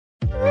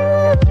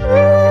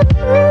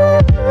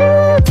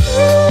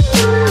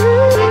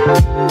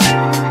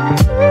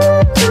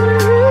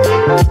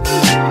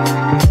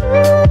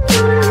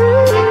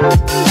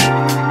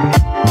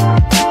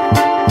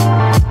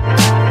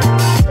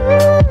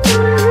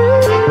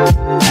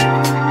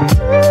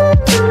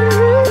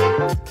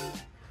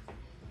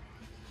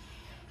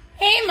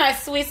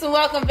Peace and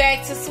welcome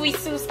back to Sweet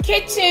Sue's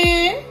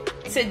Kitchen.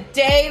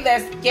 Today,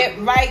 let's get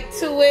right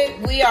to it.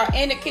 We are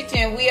in the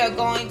kitchen. We are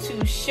going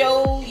to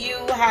show you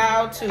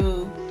how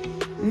to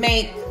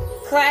make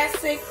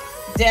classic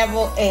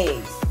deviled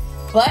eggs,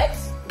 but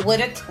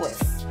with a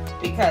twist,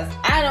 because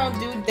I don't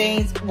do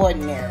things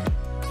ordinary.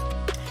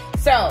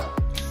 So,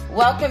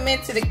 welcome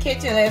into the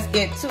kitchen. Let's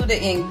get to the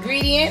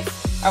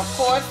ingredients. Of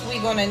course,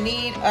 we're going to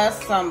need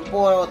us some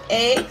boiled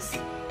eggs.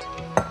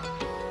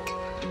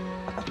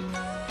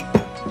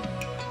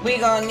 We're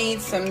going to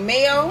need some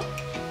mayo.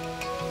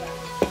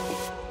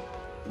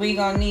 We're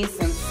going to need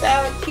some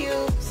salad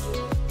cubes.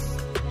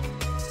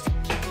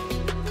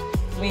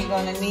 We're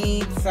going to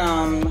need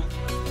some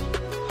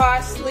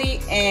parsley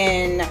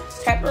and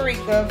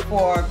paprika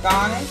for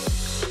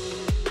garnish.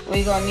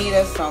 We're going to need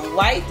us some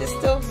white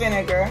distilled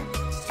vinegar.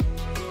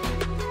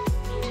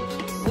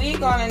 We're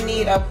going to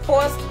need, of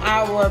course,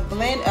 our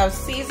blend of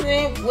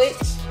seasoning, which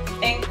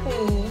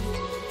includes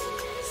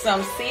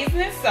some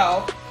seasoning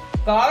salt,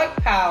 garlic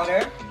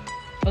powder,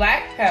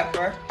 black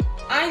pepper,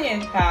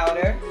 onion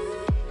powder,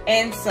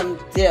 and some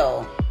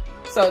dill.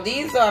 So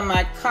these are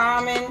my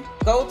common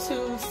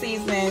go-to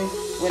seasonings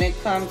when it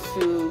comes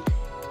to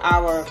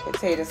our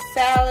potato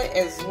salad,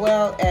 as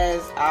well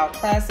as our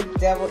classic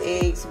deviled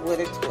eggs with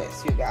a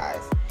twist, you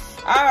guys.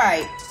 All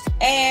right,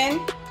 and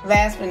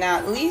last but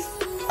not least,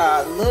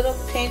 a little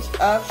pinch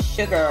of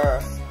sugar.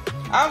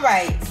 All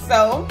right,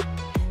 so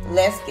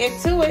let's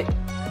get to it.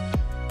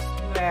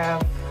 You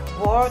have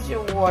boiled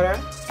your water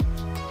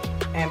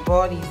and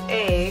boil these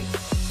eggs.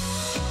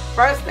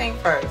 First thing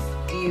first,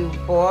 you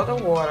boil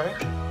the water,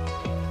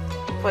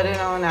 put it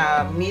on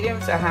a medium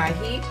to high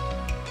heat,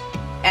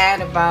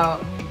 add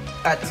about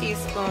a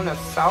teaspoon of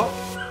salt,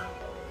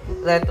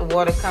 let the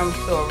water come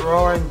to a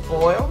roaring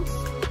boil.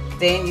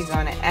 Then you're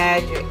going to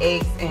add your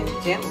eggs in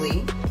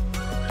gently,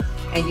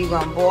 and you're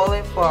going to boil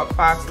it for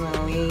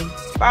approximately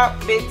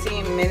about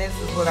 15 minutes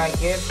is what I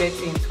get,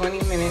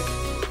 15-20 minutes,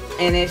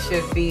 and it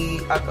should be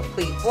a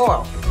complete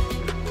boil.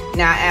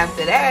 Now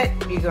after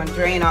that, you're going to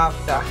drain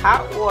off the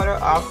hot water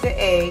off the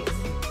eggs,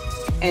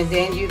 and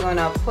then you're going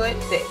to put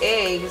the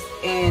eggs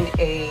in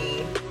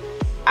a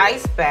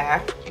ice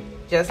bath,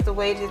 just the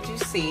way that you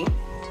see,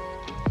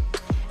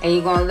 and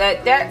you're going to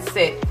let that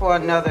sit for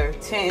another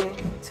 10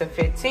 to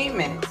 15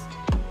 minutes.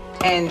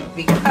 And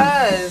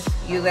because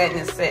you're letting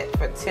it sit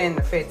for 10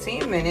 to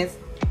 15 minutes,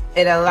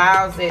 it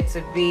allows it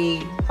to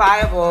be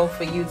pliable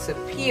for you to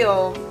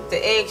peel the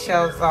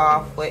eggshells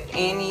off with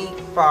any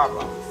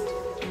problems.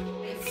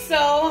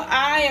 So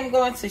I am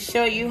going to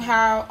show you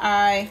how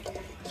I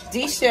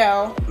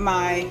deshell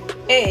my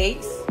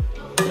eggs.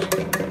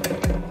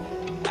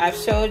 I've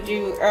showed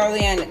you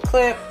earlier in the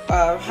clip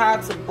of how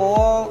to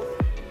boil,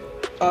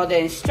 or the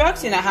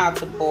instruction of how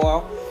to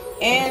boil,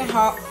 and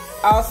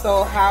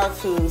also how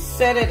to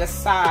set it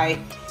aside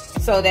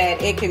so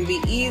that it can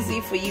be easy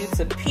for you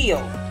to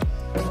peel.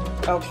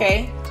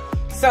 Okay,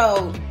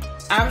 so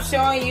I'm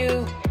showing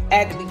you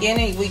at the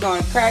beginning, we're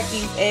going to crack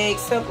these eggs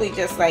simply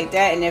just like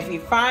that. And if you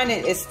find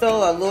it's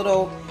still a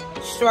little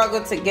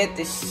struggle to get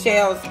the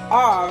shells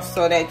off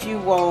so that you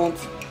won't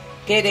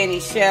get any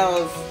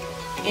shells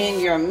in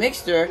your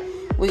mixture,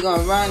 we're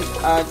going to run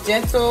a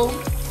gentle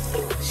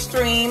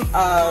stream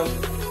of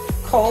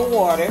cold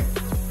water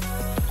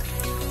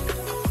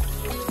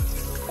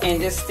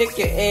and just stick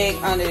your egg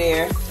under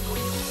there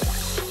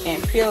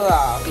and peel it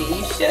off. And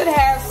you should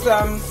have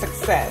some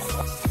success.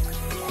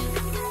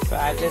 So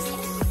I just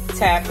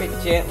tap it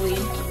gently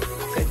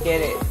to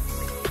get it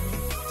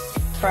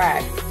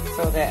cracked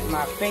so that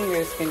my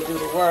fingers can do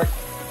the work,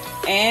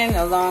 and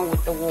along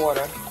with the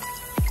water.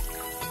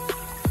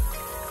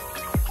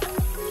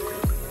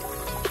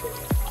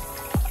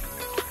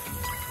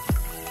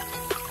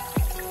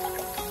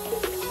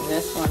 And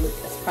this one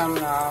is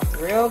coming off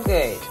real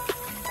good.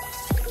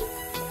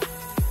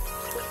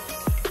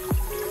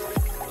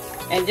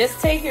 And just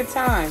take your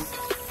time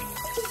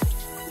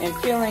in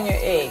peeling your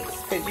eggs,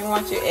 because you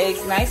want your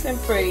eggs nice and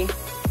pretty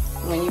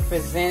when you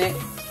present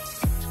it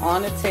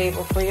on the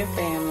table for your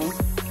family,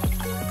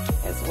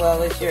 as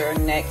well as your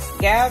next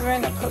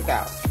gathering or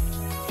cookout.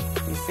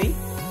 You see?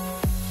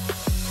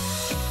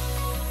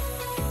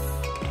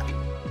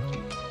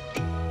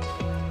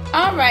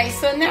 Alright,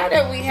 so now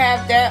that we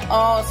have that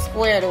all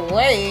squared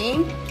away,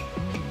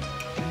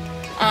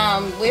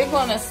 we're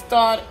going to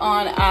start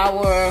on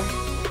our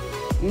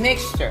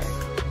mixture.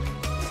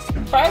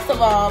 First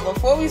of all,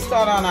 before we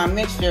start on our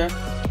mixture,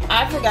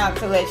 I forgot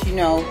to let you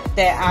know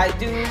that I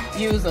do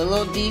use a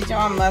little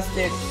Dijon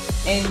mustard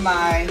in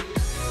my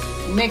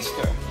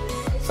mixture.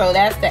 So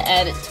that's the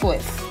added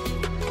twist.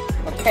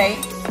 Okay?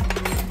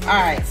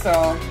 Alright,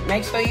 so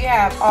make sure you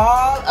have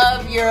all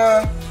of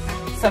your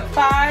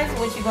supplies,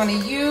 what you're going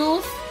to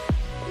use.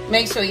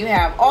 Make sure you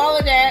have all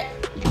of that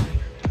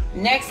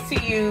next to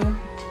you,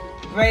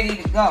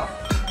 ready to go.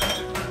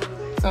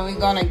 So we're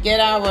going to get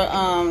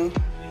our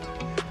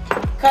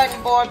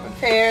cutting board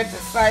prepared to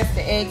slice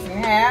the eggs in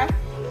half.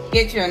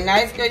 Get you a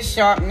nice good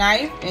sharp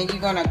knife, and you're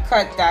going to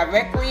cut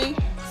directly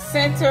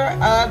center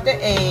of the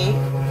egg.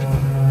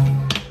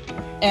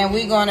 and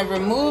we're going to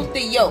remove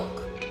the yolk,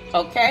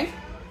 okay?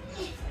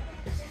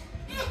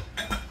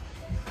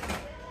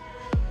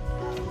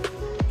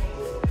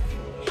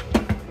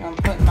 I'm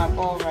putting my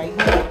bowl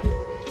right here.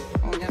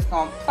 I'm just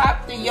going to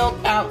pop the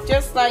yolk out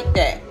just like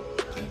that.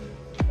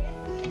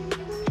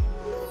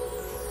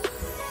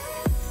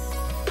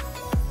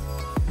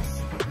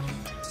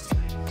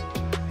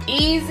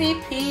 Easy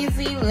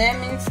peasy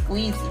lemon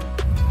squeezy.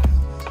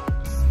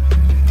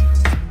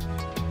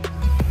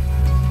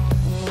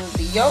 Remove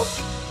the yolk.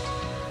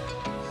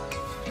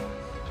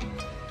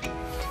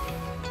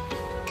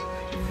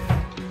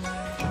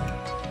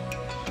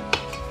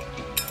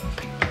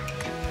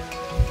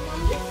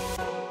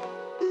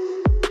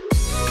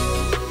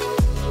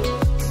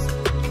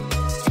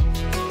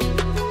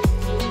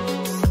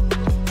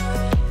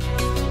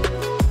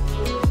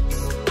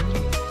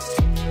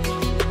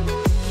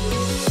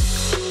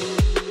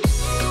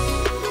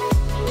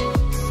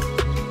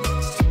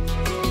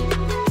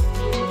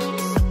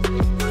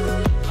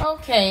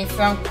 Okay,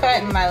 so I'm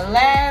cutting my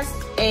last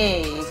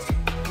egg.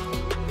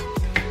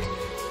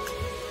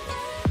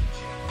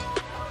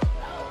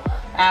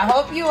 I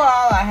hope you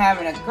all are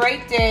having a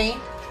great day,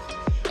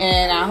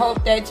 and I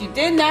hope that you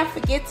did not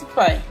forget to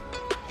pray.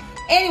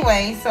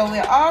 Anyway, so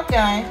we're all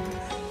done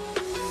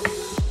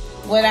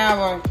with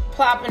our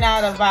plopping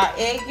out of our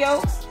egg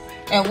yolks,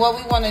 and what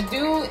we want to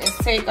do is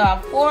take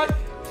our fork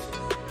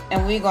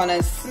and we're going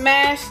to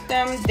smash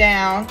them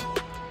down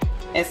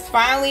as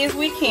finely as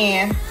we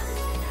can.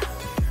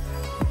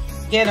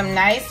 Get them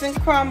nice and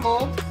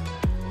crumbled,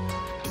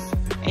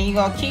 and you're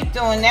gonna keep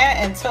doing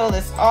that until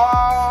it's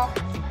all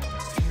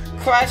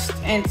crushed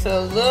into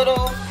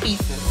little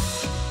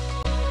pieces.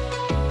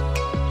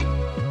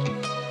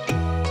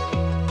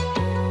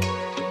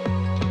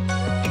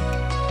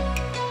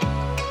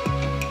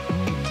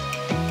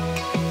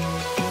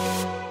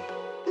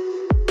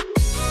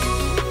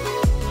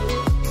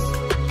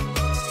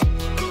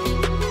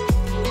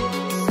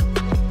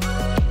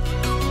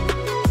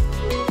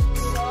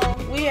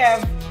 We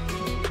have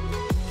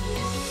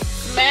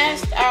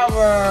smashed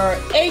our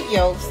egg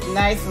yolks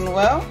nice and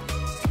well.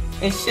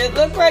 It should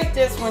look like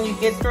this when you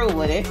get through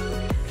with it,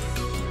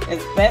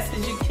 as best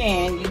as you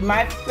can. You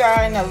might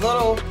find a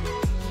little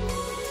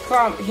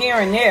crumb here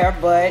and there,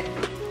 but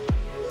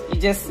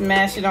you just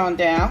smash it on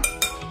down,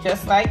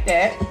 just like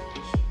that.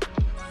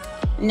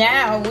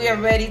 Now we are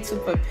ready to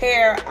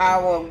prepare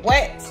our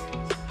wet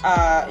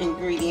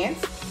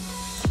ingredients.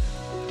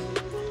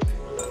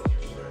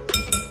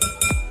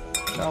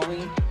 So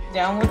we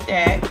done with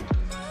that.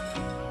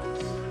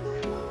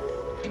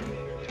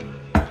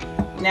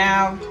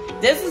 Now,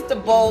 this is the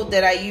bowl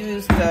that I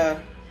use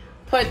to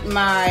put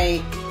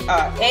my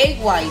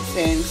egg whites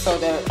in, so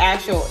the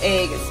actual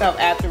egg itself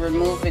after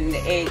removing the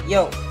egg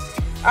yolk.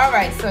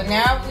 Alright, so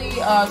now we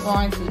are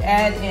going to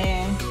add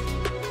in,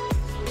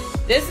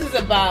 this is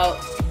about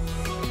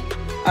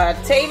a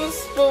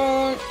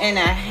tablespoon and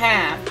a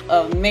half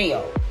of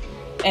mayo.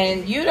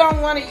 And you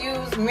don't want to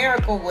use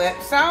Miracle Whip.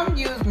 Some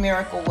use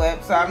Miracle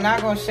Whip, so I'm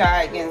not going to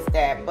shy against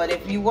that. But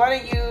if you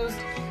want to use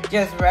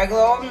just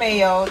regular old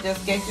mayo,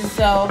 just get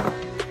yourself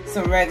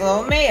some regular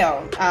old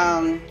mayo.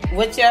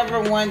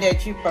 Whichever one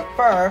that you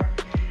prefer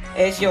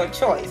is your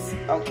choice,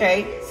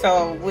 okay?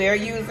 So we're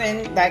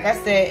using, like I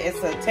said,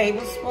 it's a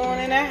tablespoon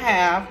and a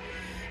half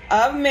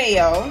of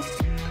mayo.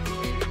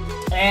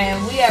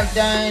 And we have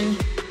done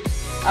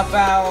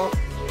about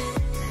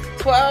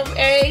 12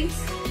 eggs.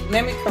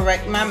 Let me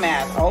correct my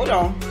math. Hold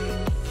on.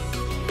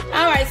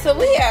 Alright, so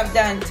we have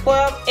done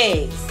 12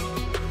 eggs,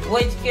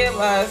 which give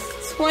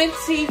us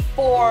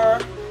 24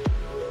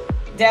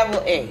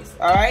 deviled eggs.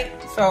 Alright,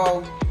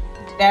 so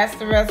that's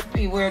the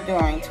recipe we're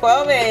doing.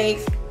 12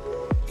 eggs,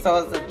 so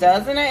it's a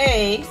dozen of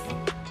eggs,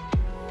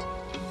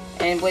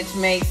 and which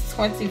makes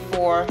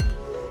 24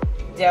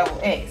 deviled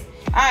eggs.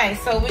 Alright,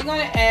 so we're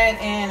going to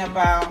add in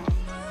about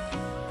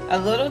a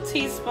little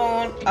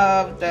teaspoon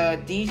of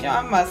the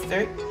Dijon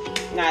mustard.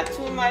 Not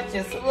too much,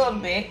 just a little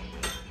bit.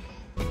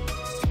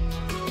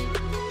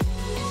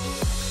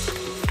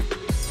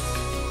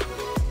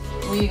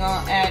 We're going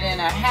to add in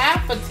a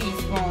half a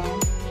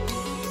teaspoon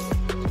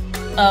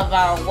of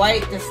our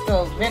white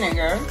distilled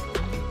vinegar.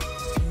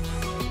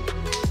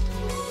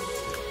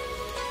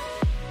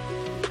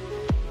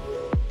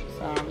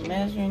 So I'm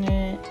measuring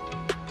it.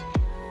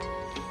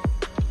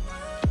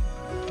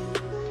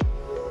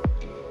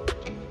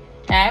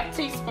 Half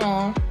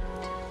teaspoon.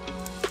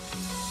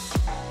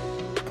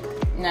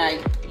 Now,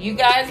 you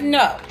guys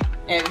know,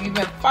 if you've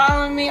been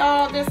following me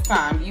all this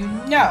time, you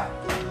know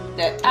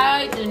that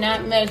I do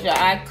not measure.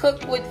 I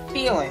cook with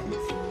feelings,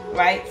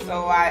 right?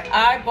 So I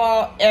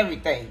eyeball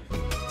everything.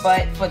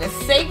 But for the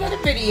sake of the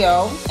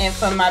video and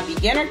for my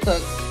beginner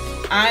cooks,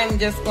 I'm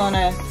just going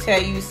to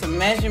tell you some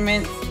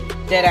measurements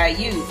that I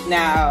use.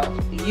 Now,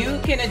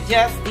 you can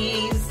adjust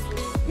these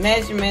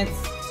measurements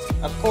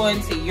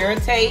according to your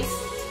taste,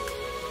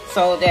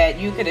 so that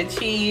you could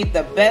achieve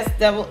the best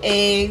deviled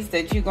eggs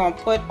that you're going to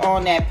put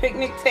on that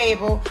picnic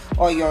table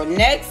or your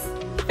next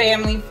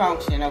family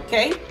function,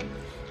 okay?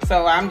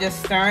 So I'm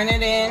just stirring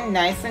it in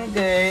nice and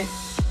good.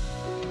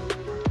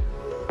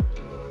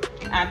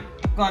 I'm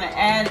gonna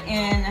add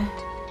in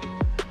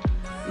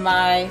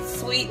my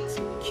sweet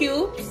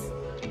cubes.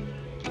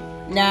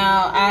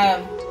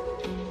 Now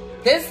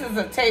this is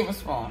a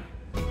tablespoon.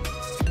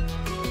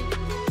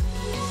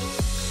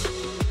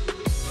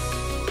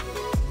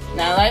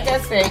 Now, like I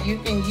said, you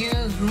can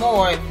use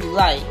more if you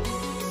like.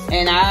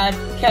 And I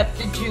kept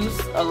the juice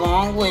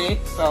along with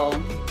it, so.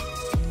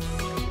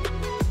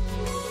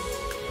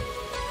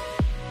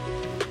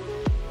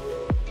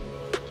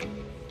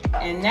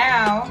 And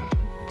now,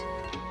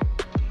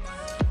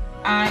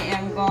 I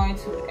am going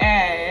to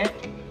add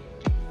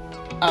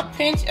a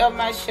pinch of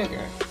my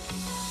sugar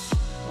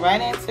right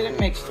into the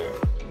mixture.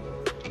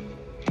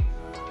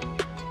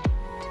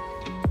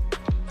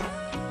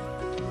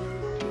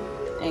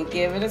 And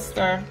give it a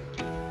stir.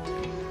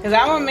 Because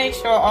I want to make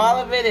sure all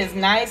of it is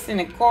nice and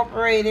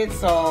incorporated,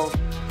 so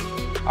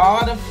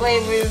all the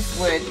flavors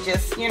would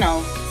just, you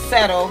know,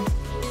 settle.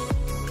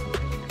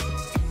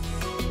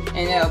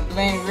 And it'll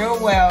blend real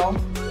well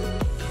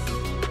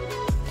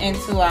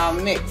into our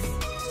mix.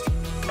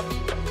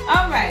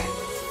 Alright,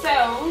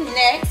 so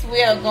next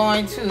we are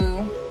going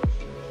to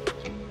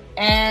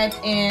add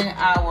in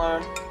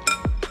our,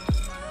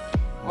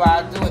 well,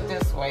 I'll do it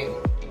this way.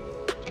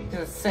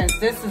 Since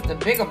this is the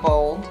bigger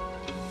bowl,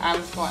 I'm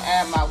just going to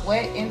add my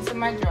wet into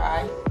my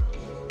dry.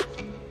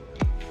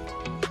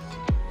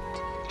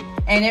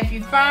 And if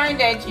you find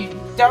that you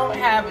don't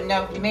have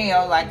enough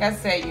mayo, like I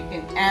said, you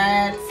can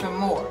add some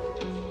more.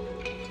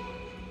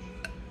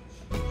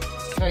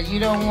 So you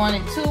don't want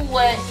it too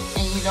wet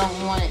and you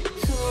don't want it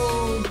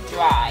too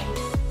dry.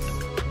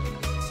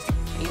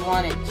 You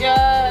want it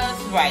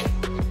just right.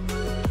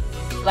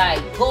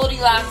 Like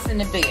Goldilocks in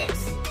the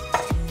Bears.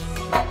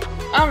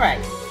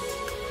 Alright.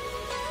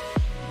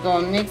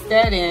 Gonna mix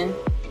that in.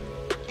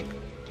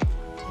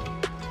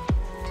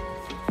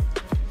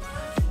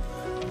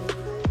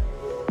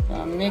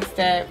 Gonna mix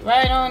that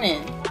right on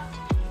in.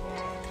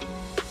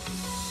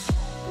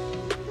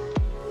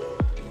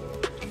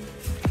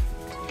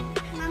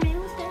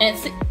 And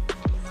see,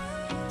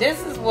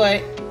 this is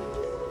what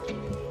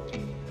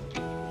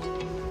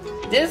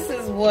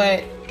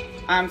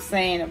I'm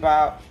saying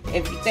about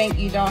if you think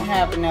you don't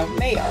have enough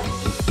mayo.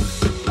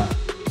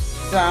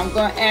 So I'm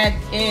going to add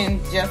in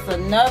just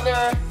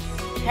another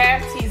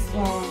half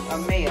teaspoon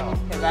of mayo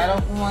because I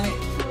don't want it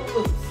too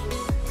loose.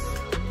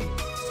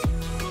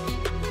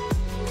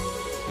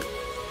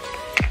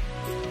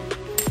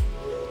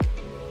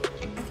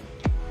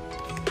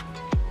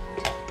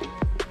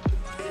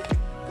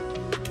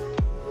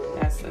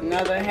 That's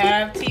another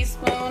half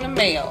teaspoon of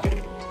mayo.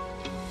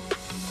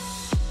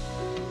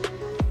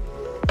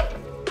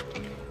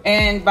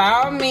 And by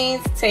all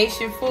means, taste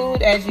your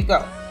food as you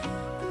go.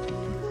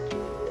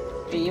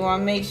 You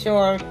want to make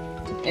sure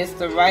it's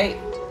the right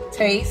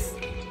taste.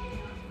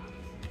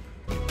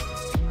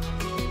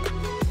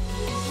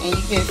 And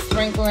you can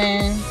sprinkle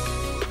in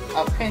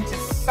a pinch of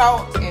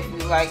salt if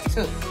you like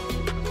to.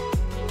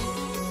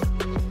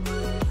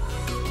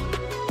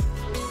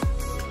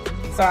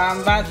 So I'm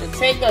about to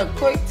take a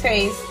quick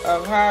taste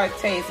of how it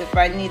tastes if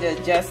I need to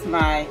adjust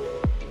my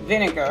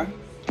vinegar.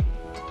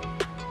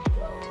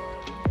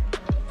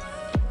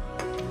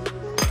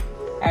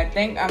 I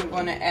think I'm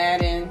going to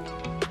add in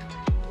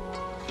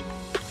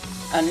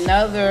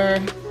another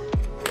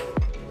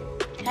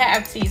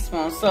half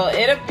teaspoon. So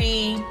it'll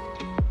be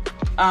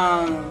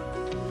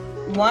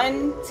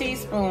 1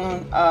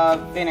 teaspoon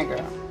of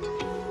vinegar.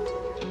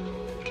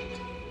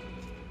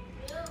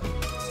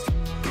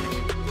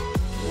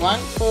 One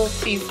full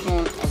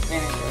teaspoon of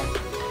vinegar.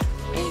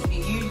 And you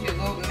can use your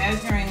little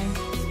measuring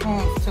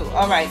spoons too.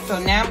 Alright, so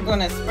now I'm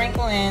going to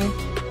sprinkle in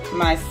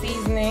my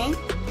seasoning.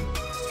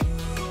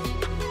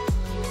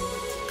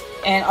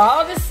 And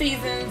all the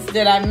seasons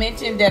that I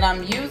mentioned that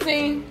I'm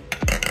using,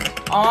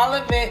 all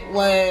of it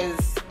was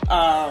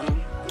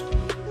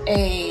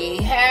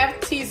a half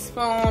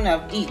teaspoon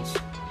of each.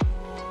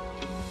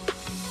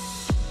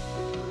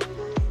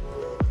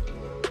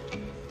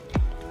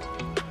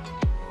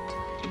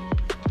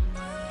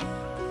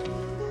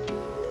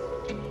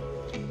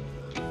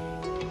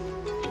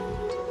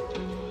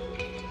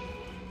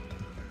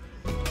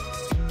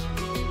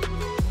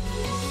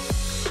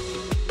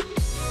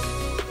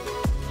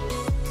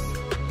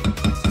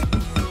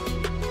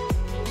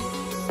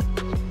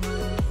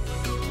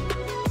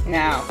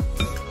 Now,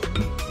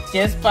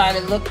 just by the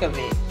look of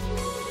it,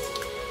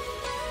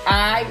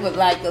 I would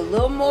like a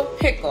little more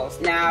pickles.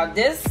 Now,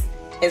 this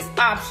is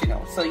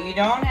optional, so you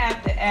don't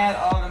have to add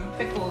all them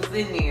pickles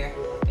in there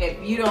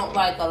if you don't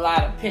like a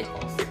lot of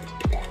pickles.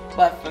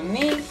 But for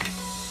me,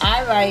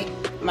 I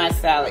like my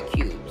salad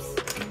cubes.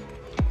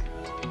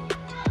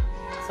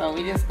 So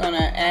we're just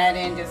gonna add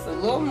in just a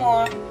little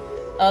more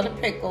of the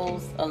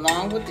pickles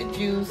along with the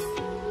juice.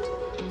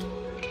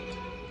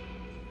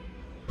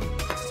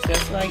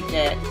 Just like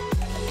that.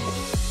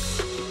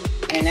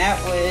 And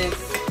that was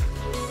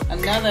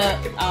another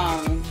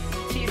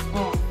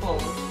teaspoonful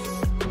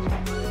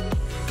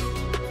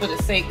for the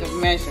sake of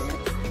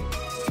measurements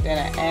that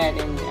I add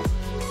in there.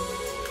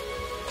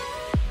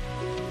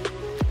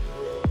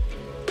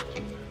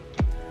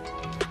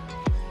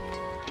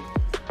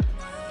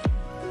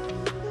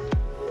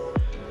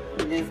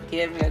 is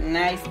give it a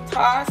nice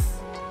toss.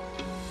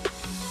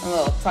 A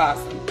little toss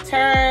and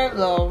turn, a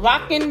little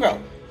rock and roll.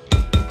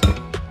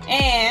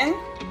 And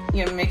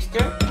your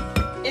mixture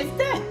is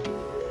done.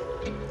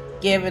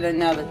 Give it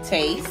another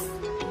taste.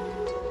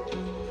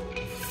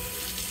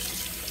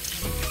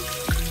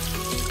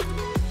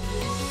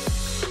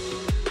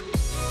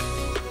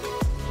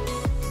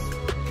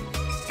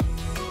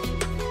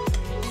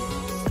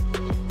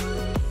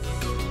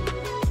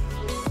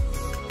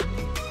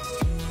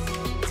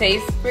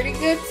 Tastes pretty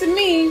good to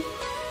me.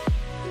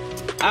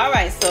 All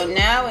right, so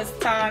now it's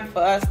time for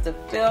us to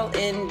fill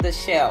in the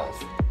shells.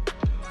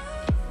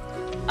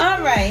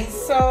 All right,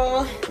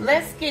 so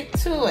let's get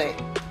to it.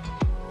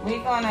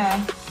 We're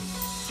gonna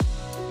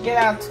get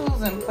our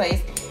tools in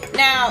place.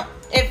 Now,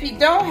 if you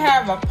don't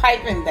have a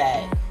piping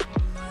bag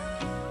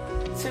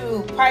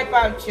to pipe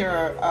out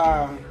your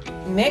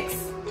mix,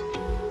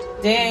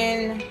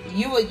 then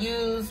you would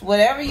use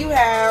whatever you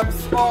have,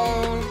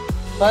 spoon,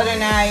 butter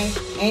knife,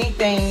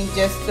 anything,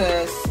 just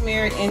to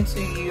smear it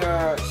into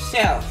your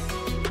shells.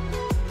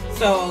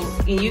 So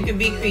you can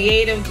be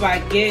creative by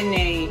getting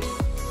a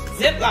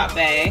Ziploc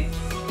bag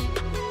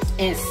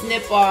and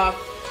snip off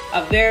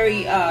a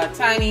very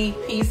tiny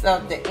piece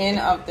of the end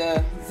of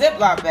the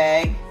Ziploc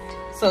bag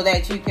so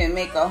that you can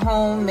make a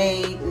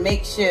homemade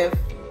makeshift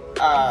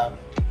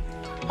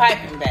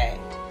piping bag.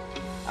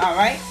 All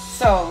right,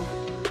 so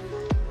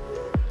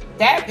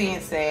that being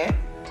said,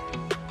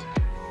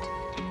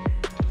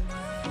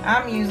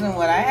 I'm using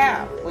what I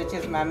have, which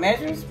is my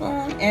measuring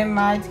spoon and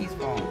my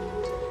teaspoon.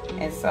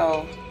 And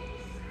so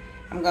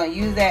I'm going to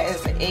use that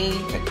as an aid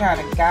to kind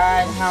of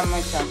guide how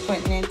much I'm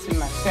putting into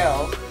my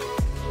shells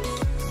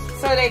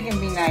so they can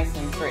be nice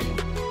and pretty.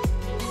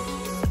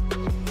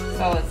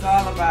 So it's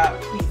all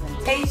about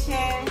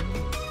presentation.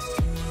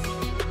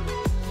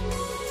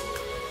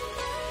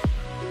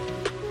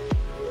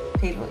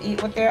 People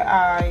eat with their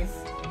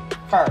eyes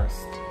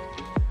first.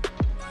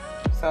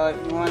 So if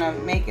you want to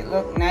make it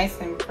look nice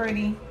and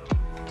pretty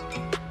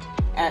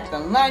at the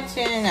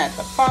luncheon, at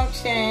the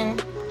function,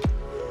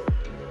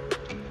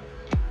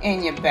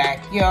 in your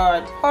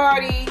backyard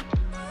party,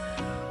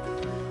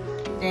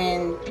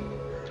 then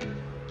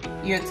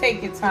you'll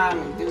take your time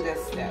and do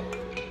this step.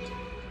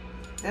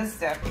 This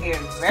step here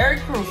is very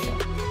crucial.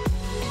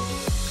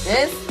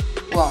 This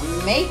will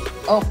make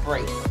or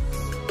break.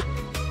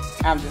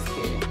 I'm just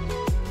kidding.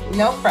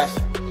 No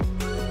pressure.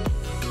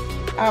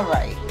 All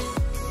right.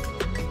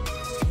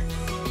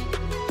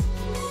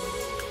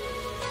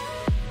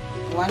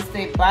 Once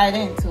they bite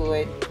into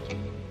it,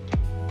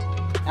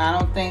 I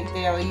don't think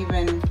they'll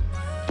even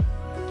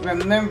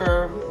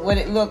remember what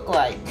it looked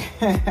like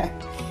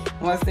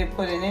once they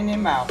put it in their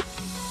mouth.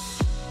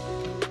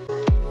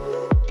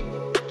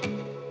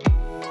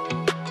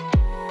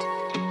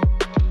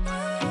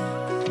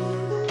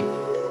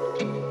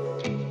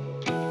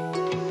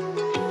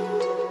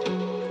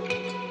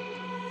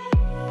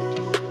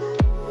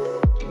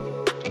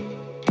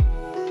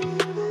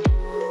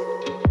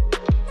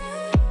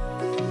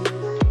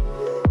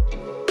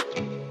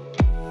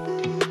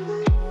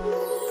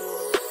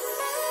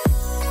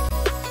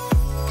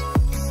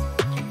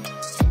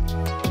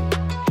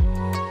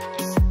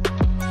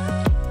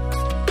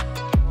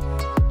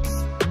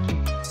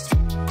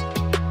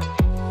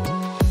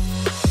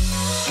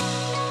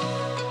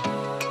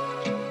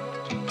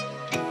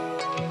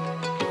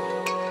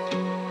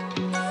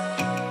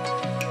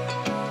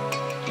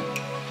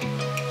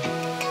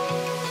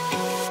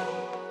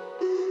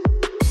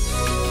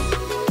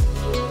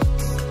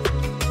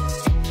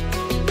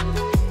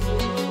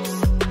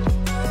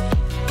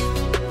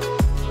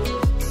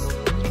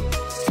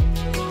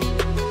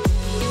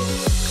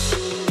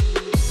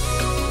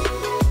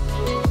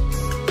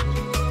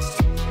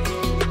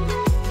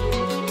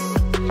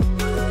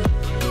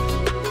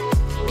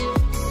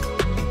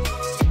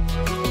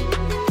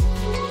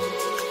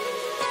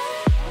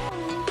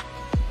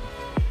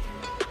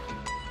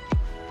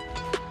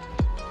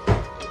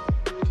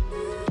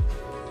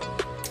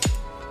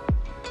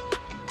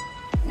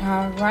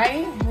 All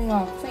right, we're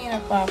gonna clean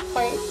up our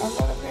plate a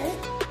little bit.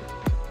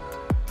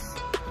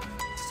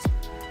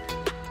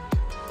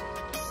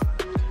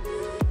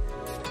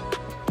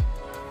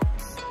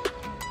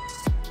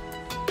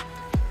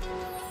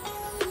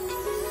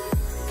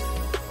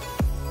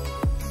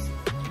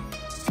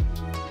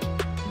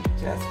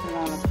 Adjusting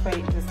on the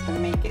plate just to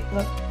make it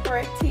look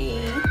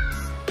pretty.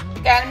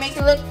 Gotta make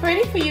it look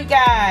pretty for you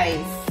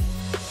guys.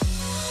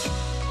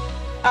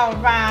 All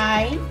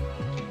right.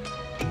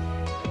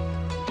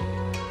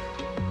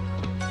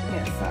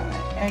 Some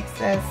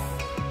excess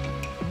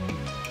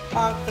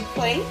off the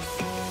plate.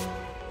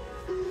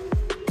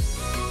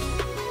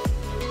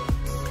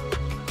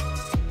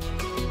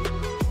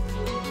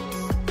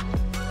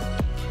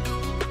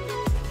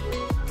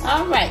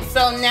 All right,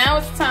 so now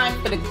it's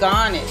time for the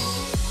garnish.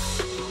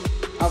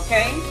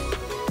 Okay,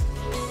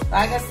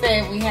 like I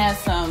said, we have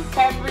some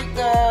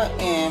paprika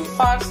and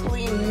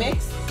parsley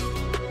mixed.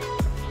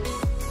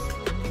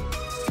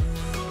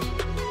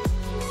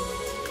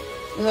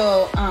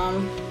 Little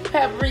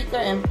paprika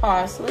and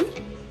parsley.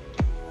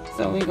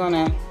 So we're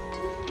gonna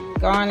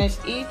garnish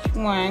each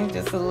one,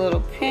 just a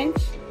little pinch.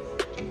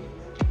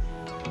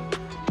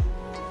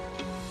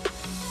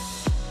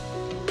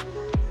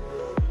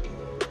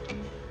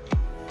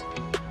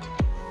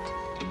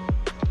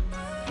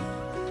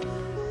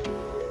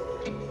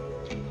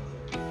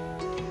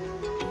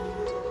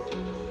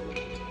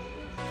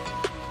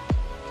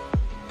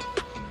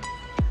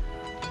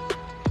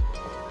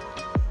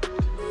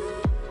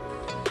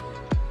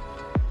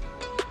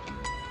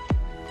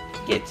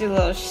 Get your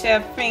little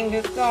chef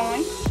fingers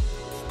going.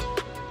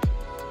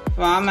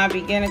 For all my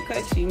beginner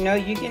cooks, you know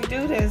you can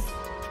do this.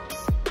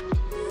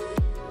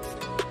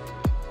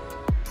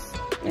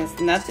 There's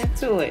nothing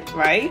to it,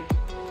 right?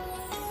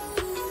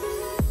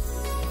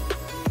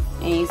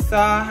 And you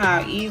saw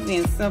how easy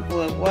and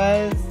simple it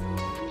was.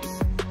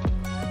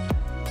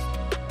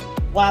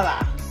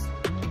 Voila.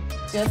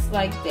 Just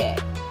like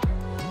that.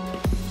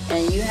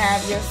 And you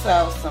have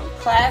yourself some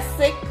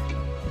classic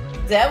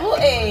deviled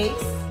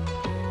eggs,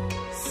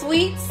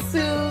 Sweet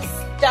Sue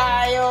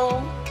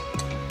style,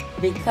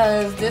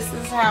 because this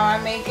is how I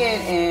make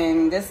it,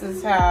 and this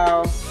is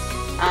how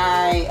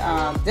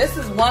this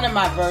is one of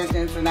my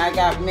versions, and I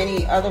got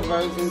many other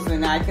versions,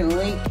 and I can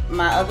link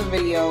my other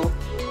video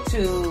to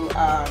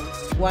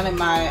one of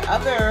my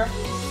other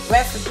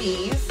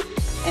recipes,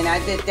 and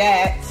I did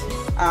that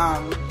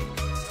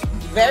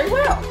very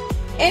well.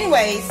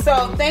 Anyway,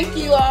 so thank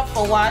you all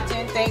for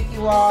watching. Thank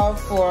you all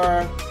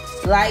for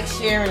like,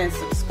 sharing, and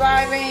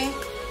subscribing.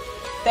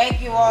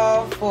 Thank you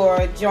all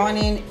for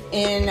joining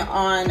in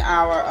on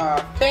our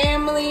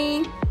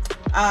family.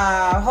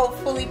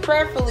 Hopefully,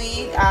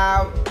 prayerfully,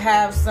 I'll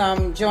have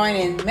some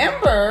joining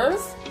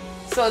members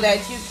so that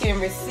you can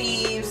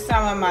receive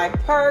some of my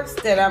perks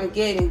that I'm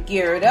getting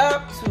geared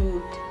up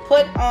to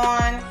put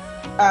on,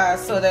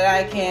 so that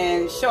I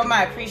can show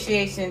my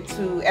appreciation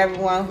to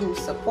everyone who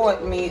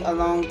support me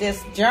along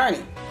this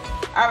journey.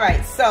 All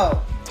right,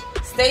 so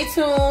stay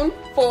tuned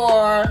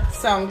for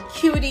some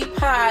cutie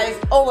pies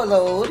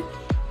overload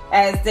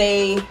as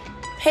they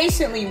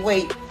patiently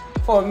wait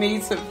for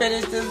me to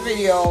finish this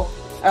video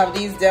of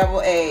these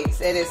deviled eggs.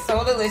 It is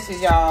so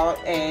delicious, y'all,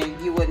 and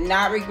you would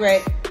not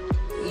regret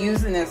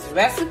using this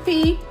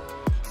recipe,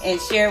 and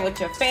share it with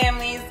your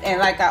families. And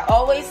like I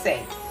always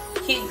say,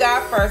 keep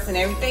God first in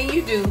everything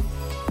you do,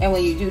 and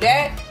when you do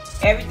that,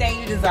 everything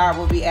you desire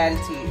will be added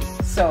to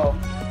you. So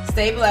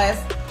stay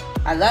blessed.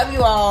 I love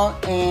you all,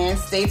 and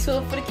stay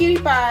tuned for the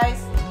cutie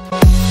pies.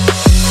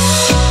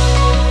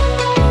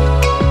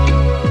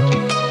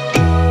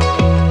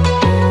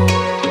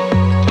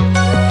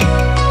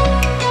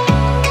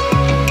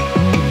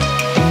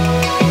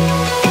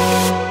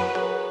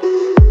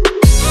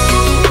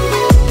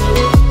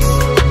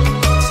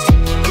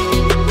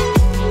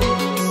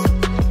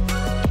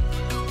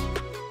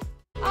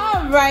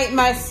 Alright,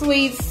 my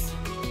sweets,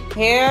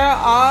 here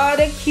are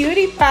the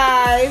cutie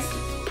pies.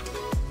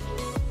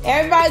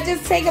 Everybody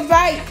just take a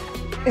bite.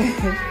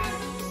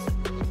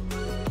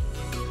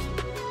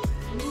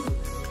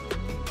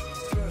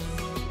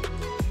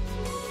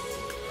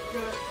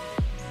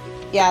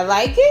 Y'all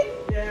like it?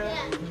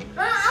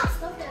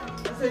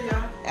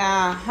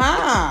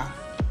 Yeah.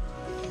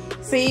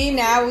 See,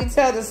 now we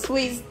tell the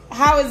sweets,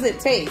 how does it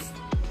taste?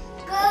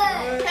 Good.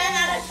 10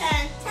 out of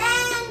 10.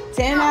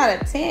 10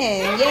 out of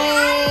 10.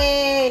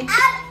 Yay!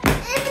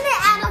 Infinite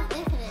out of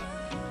infinite.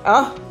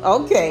 Oh,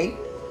 okay.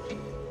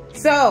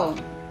 So,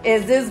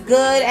 is this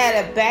good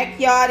at a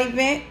backyard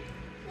event?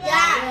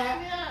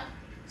 Yeah.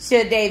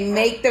 Should they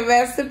make the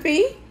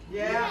recipe?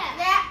 Yeah.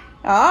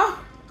 Oh,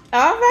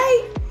 all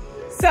right.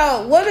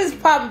 So, what does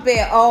Papa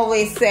Bear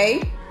always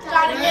say?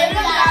 Gotta get it,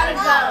 gotta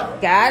go.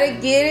 Gotta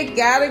get it,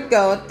 gotta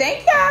go.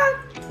 Thank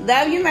y'all.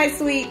 Love you, my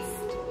sweets.